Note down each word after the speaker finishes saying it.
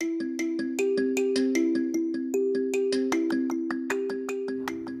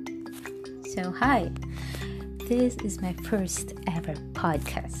So, hi, this is my first ever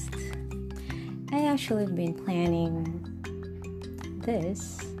podcast. I actually have been planning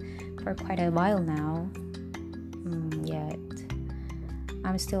this for quite a while now, yet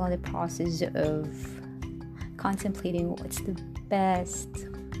I'm still in the process of contemplating what's the best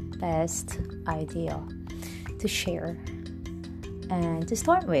idea to share and to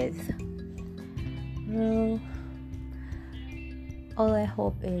start with. Well, all I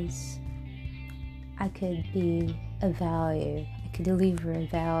hope is I could be a value, I could deliver a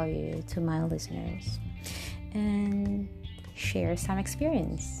value to my listeners and share some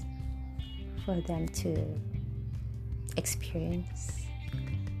experience for them to experience,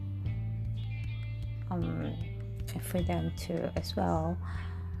 for them to as well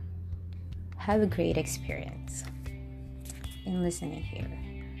have a great experience in listening here.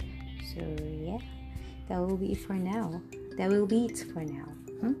 So yeah, that will be it for now.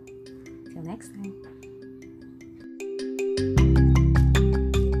 Till next time.